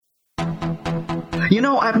You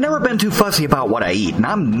know, I've never been too fussy about what I eat, and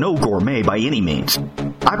I'm no gourmet by any means.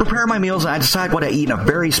 I prepare my meals and I decide what I eat in a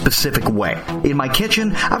very specific way. In my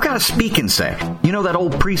kitchen, I've got a speak and say. You know that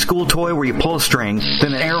old preschool toy where you pull a string,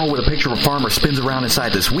 then an arrow with a picture of a farmer spins around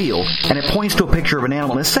inside this wheel, and it points to a picture of an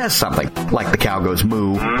animal and it says something, like the cow goes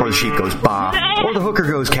moo, or the sheep goes baa, or the hooker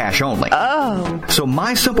goes cash only. Oh. So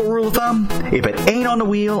my simple rule of thumb, if it ain't on the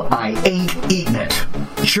wheel, I ain't eating it.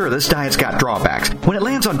 Sure, this diet's got drawbacks. When it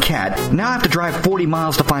lands on cat, now I have to drive 40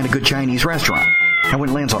 miles to find a good Chinese restaurant. And when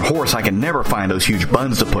it lands on horse, I can never find those huge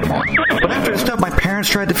buns to put them on. But after the stuff my parents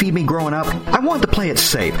tried to feed me growing up, I wanted to play it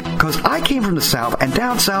safe. Because I came from the South, and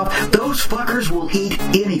down South, those fuckers will eat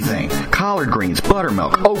anything. Collard greens,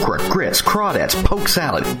 buttermilk, okra, grits, crawdads, poke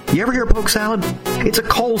salad. You ever hear of poke salad? It's a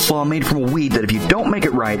coleslaw made from a weed that if you don't make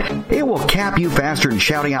it right, it will cap you faster than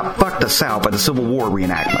shouting out "fuck the South" at the Civil War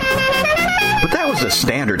reenactment. But that was the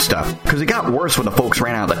standard stuff, because it got worse when the folks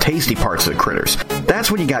ran out of the tasty parts of the critters.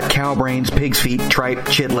 That's when you got cow brains, pig's feet, tripe,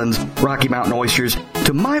 chitlins, Rocky Mountain oysters.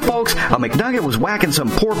 To my folks, a McNugget was whacking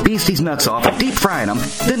some poor beastie's nuts off, deep frying them,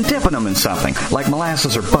 then dipping them in something, like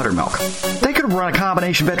molasses or buttermilk. They could have run a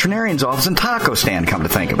combination veterinarian's office and taco stand, come to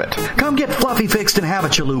think of it. Come get Fluffy fixed and have a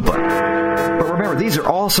chalupa. But remember, these are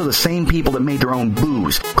also the same people that made their own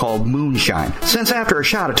booze, called moonshine. Since after a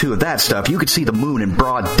shot or two of that stuff, you could see the moon in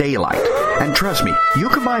broad daylight. And trust me, you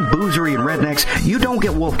combine boozery and rednecks, you don't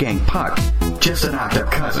get Wolfgang Puck. Just a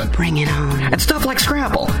knocked-up cousin. Bring it on. And stuff like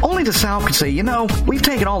Scrapple. Only the South could say, you know, we've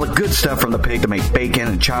taken all the good stuff from the pig to make bacon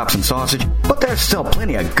and chops and sausage, but there's still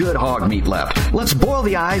plenty of good hog meat left. Let's boil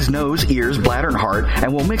the eyes, nose, ears, bladder, and heart,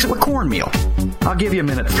 and we'll mix it with cornmeal. I'll give you a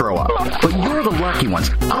minute to throw up. But you're the lucky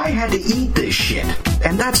ones. I had to eat this shit.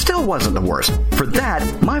 And that still wasn't the worst. For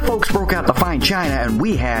that, my folks broke out the fine china and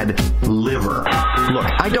we had liver. Look,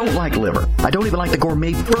 I don't like liver. I don't even like the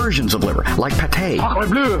gourmet versions of liver, like pate.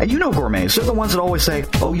 And you know gourmets, they're the ones that always say,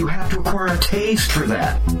 oh, you have to acquire a taste for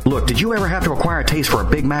that. Look, did you ever have to acquire a taste for a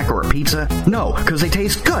Big Mac or a pizza? No, because they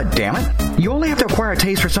taste good, damn it. You only have to acquire a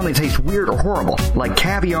taste for something that tastes weird or horrible, like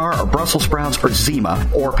caviar or Brussels sprouts or Zima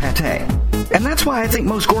or pate. And that's why I think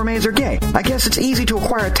most gourmets are gay. I guess it's easy to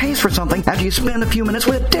acquire a taste for something after you spend a few minutes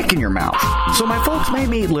with a dick in your mouth. So my folks made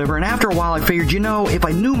me eat liver, and after a while I figured, you know, if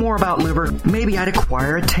I knew more about liver, maybe I'd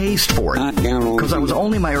acquire a taste for it. Because I was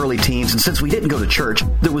only in my early teens, and since we didn't go to church,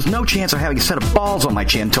 there was no chance of having a set of balls on my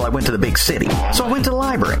chin until I went to the big city. So I went to the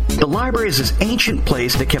library. The library is this ancient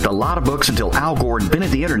place that kept a lot of books until Al Gore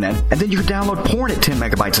invented the internet, and then you could download porn at 10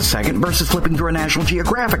 megabytes a second versus flipping through a National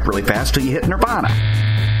Geographic really fast till you hit Nirvana.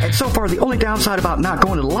 And so far, the only downside about not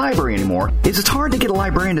going to the library anymore is it's hard to get a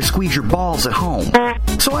librarian to squeeze your balls at home.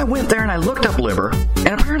 So I went there and I looked up liver, and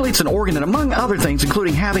apparently it's an organ that, among other things,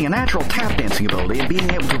 including having a natural tap dancing ability and being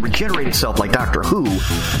able to regenerate itself like Doctor Who,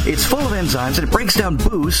 it's full of enzymes and it breaks down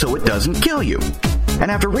booze so it doesn't kill you. And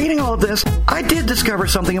after reading all of this, I did discover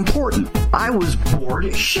something important. I was bored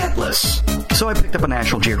shitless. So I picked up a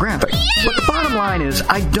National Geographic. But the bottom line is,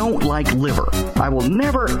 I don't like liver. I will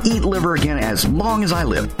never eat liver again as long as I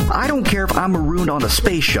live. I don't care if I'm marooned on the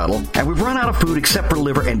space shuttle and we've run out of food except for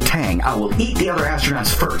liver and tang. I will eat the other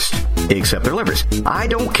astronauts first, except their livers. I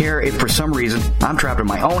don't care if for some reason I'm trapped in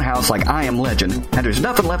my own house like I Am Legend and there's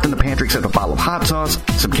nothing left in the pantry except a bottle of hot sauce,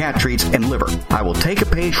 some cat treats, and liver. I will take a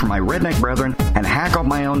page from my redneck brethren and hack off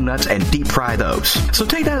my own nuts and deep fry those. So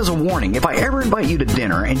take that as a warning. If I ever invite you to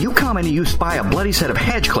dinner and you come in and you spy a bloody set of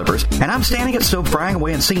hedge clippers and I'm standing at stove frying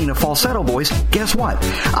away and singing a falsetto voice, guess what?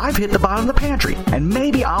 I've hit the bottom of the pantry and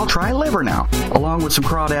maybe I'll try liver now, along with some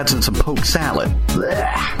crawdads and some poke salad.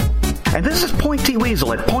 Blech. And this is Point T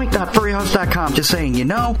Weasel at point.furryhouse.com just saying, you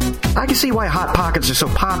know, I can see why Hot Pockets are so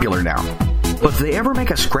popular now. But if they ever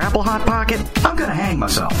make a Scrapple Hot Pocket, I'm gonna hang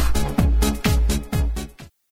myself.